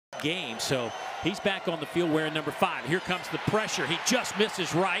game. So he's back on the field wearing number 5. Here comes the pressure. He just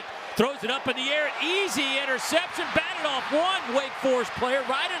misses right. Throws it up in the air. Easy interception. Batted off one Wake Forest player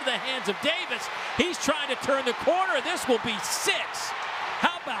right into the hands of Davis. He's trying to turn the corner. This will be 6.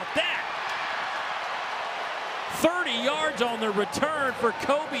 How about that? 30 yards on the return for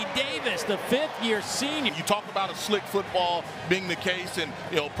Kobe Davis, the 5th-year senior. You talk about a slick football being the case, and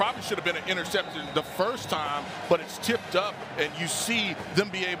probably should have been an interception the first time, but it's tipped up, and you see them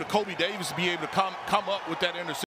be able to, Kobe Davis be able to come up with that interception.